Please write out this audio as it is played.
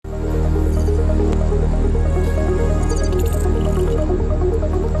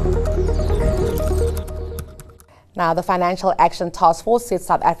Now, the Financial Action Task Force said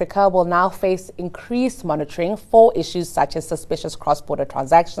South Africa will now face increased monitoring for issues such as suspicious cross-border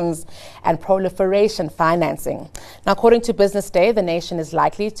transactions and proliferation financing. Now, according to Business Day, the nation is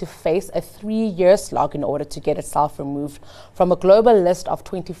likely to face a 3-year slog in order to get itself removed from a global list of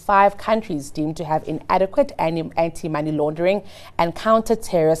 25 countries deemed to have inadequate anti-money laundering and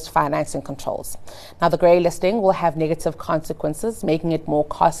counter-terrorist financing controls. Now, the grey listing will have negative consequences, making it more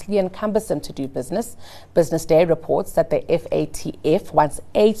costly and cumbersome to do business. Business Day reports that the FATF wants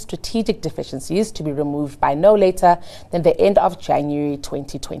 8 strategic deficiencies to be removed by no later than the end of January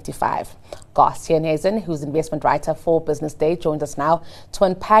 2025. Garth Steenhuisen, who's investment writer for Business Day, joins us now to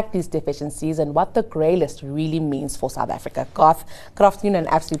unpack these deficiencies and what the grey list really means for South Africa. Garth, good afternoon, and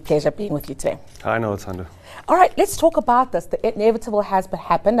an absolute pleasure being with you today. Hi, Nolithando. All right, let's talk about this. The inevitable has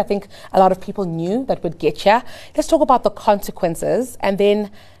happened. I think a lot of people knew that would get here. Let's talk about the consequences and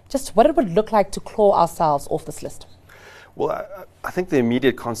then just what it would look like to claw ourselves off this list. Well, I think the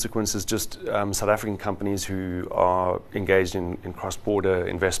immediate consequence is just South African companies who are engaged in cross-border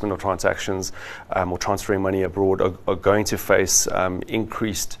investment or transactions or transferring money abroad are going to face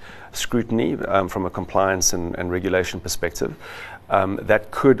increased scrutiny from a compliance and regulation perspective.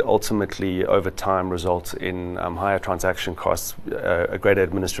 That could ultimately, over time, result in higher transaction costs, a greater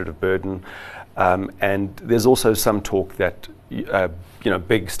administrative burden, and there's also some talk that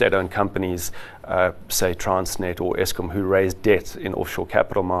big state-owned companies, say Transnet or Eskom, who raise debt in offshore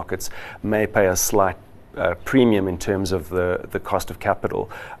capital markets, may pay a slight premium in terms of the cost of capital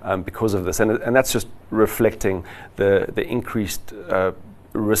because of this, and that's just reflecting the increased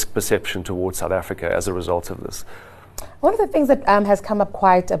risk perception towards South Africa as a result of this. One of the things that has come up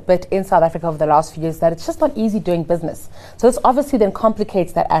quite a bit in South Africa over the last few years is that it's just not easy doing business. So this obviously then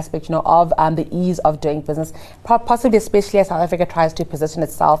complicates that aspect, of the ease of doing business, possibly especially as South Africa tries to position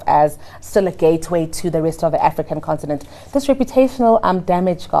itself as still a gateway to the rest of the African continent. This reputational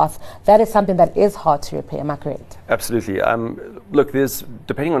damage, Garth, that is something that is hard to repair. Am I correct? Absolutely. Look,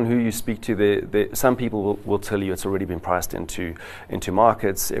 depending on who you speak to, some people will tell you it's already been priced into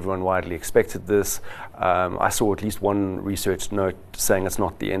markets. Everyone widely expected this. I saw at least one research note saying it's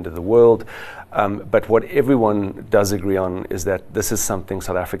not the end of the world. But what everyone does agree on is that this is something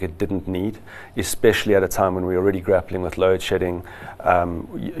South Africa didn't need, especially at a time when we're already grappling with load shedding.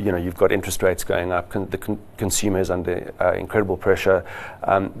 You've got interest rates going up, the consumer is under incredible pressure.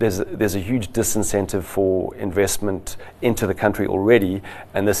 There's a huge disincentive for investment into the country already,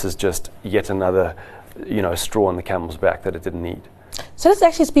 and this is just yet another straw on the camel's back that it didn't need. So let's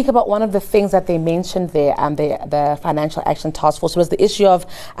actually speak about one of the things that they mentioned there, the Financial Action Task Force, was the issue of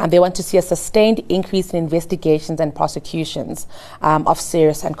they want to see a sustained increase in investigations and prosecutions of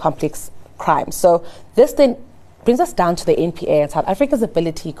serious and complex crimes. So this then brings us down to the NPA and South Africa's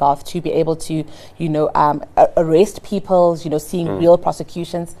ability, Garth, to be able to, arrest people, seeing real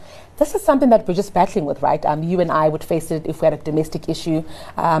prosecutions. This is something that we're just battling with, right? You and I would face it if we had a domestic issue.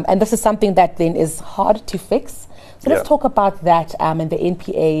 And this is something that then is hard to fix. So let's talk about that and the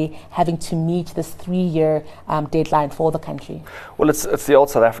NPA having to meet this 3-year deadline for the country. Well, it's the old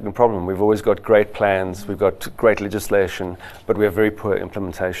South African problem. We've always got great plans, we've got great legislation, but we have very poor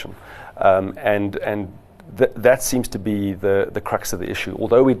implementation. That seems to be the crux of the issue.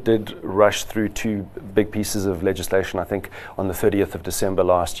 Although we did rush through 2 big pieces of legislation, I think on the 30th of December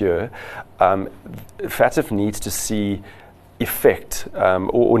last year, FATF needs to see effect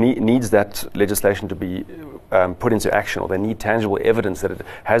or needs that legislation to be put into action, or they need tangible evidence that it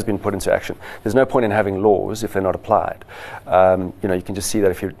has been put into action. There's no point in having laws if they're not applied. You can just see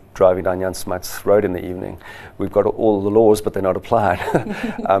that if you're driving down Jan Smuts Road in the evening. We've got all the laws, but they're not applied.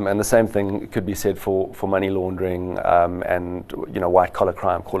 And the same thing could be said for money laundering and white collar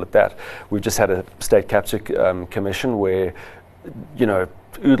crime, call it that. We've just had a state capture commission where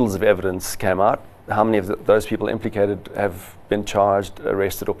oodles of evidence came out. How many of those people implicated have been charged,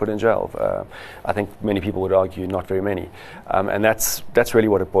 arrested, or put in jail? I think many people would argue not very many. And that's really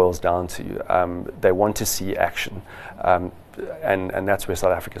what it boils down to. They want to see action, and that's where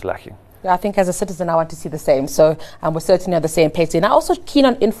South Africa is lacking. I think as a citizen, I want to see the same. So we're certainly on the same page. And I'm also keen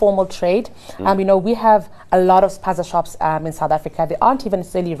on informal trade. We have a lot of spaza shops in South Africa. They aren't even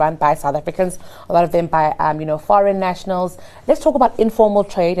necessarily run by South Africans. A lot of them by, foreign nationals. Let's talk about informal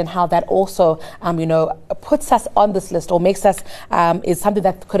trade and how that also, puts us on this list or makes us, is something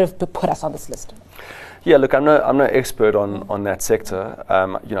that could have put us on this list. Yeah, look, I'm no expert on that sector.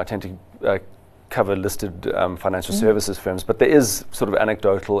 I tend to cover listed financial services firms, but there is sort of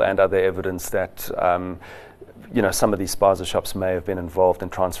anecdotal and other evidence that some of these spaza shops may have been involved in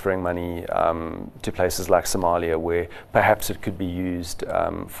transferring money to places like Somalia, where perhaps it could be used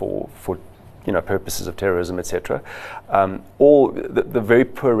for purposes of terrorism, etc. Or the very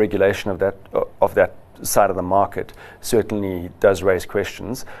poor regulation of that side of the market certainly does raise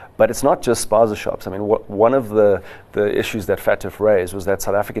questions. But it's not just spaza shops. I mean, one of the issues that FATF raised was that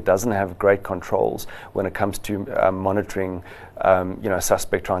South Africa doesn't have great controls when it comes to monitoring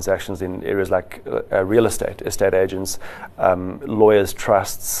suspect transactions in areas like real estate agents, lawyers,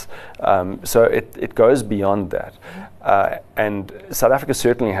 trusts. So it goes beyond that. And South Africa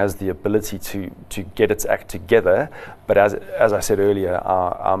certainly has the ability to get its act together, but as I said earlier,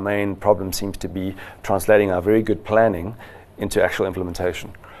 our main problem seems to be translating our very good planning into actual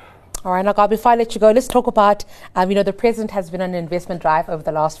implementation. All right, now, before I let you go, let's talk about, the president has been on an investment drive over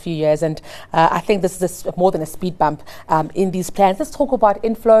the last few years, and I think this is more than a speed bump in these plans. Let's talk about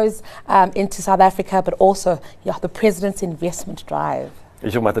inflows into South Africa, but also the president's investment drive.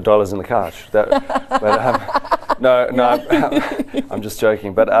 You're talking about the dollars in the couch. No, I'm just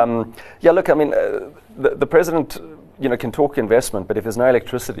joking. But look, I mean, the president can talk investment, but if there's no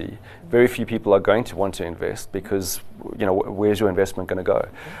electricity, very few people are going to want to invest because, where's your investment going to go?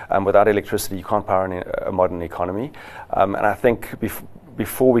 Without electricity, you can't power a modern economy. And I think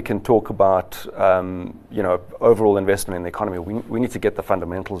before we can talk about, overall investment in the economy, we need to get the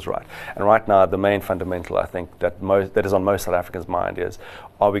fundamentals right. And right now, the main fundamental, I think, that is on most South Africans' mind is,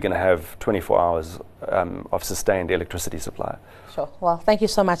 are we going to have 24 hours of sustained electricity supply? Sure. Well, thank you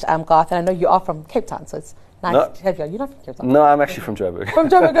so much, Garth. And I know you are from Cape Town, so it's nice to have you. You're not from Cape Town? No, I'm actually from Joburg. From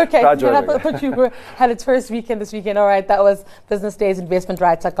Joburg, okay. Joburg. You had its first weekend this weekend. All right, that was Business Day's investment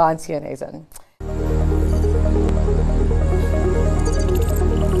writer, Garth Sienazen.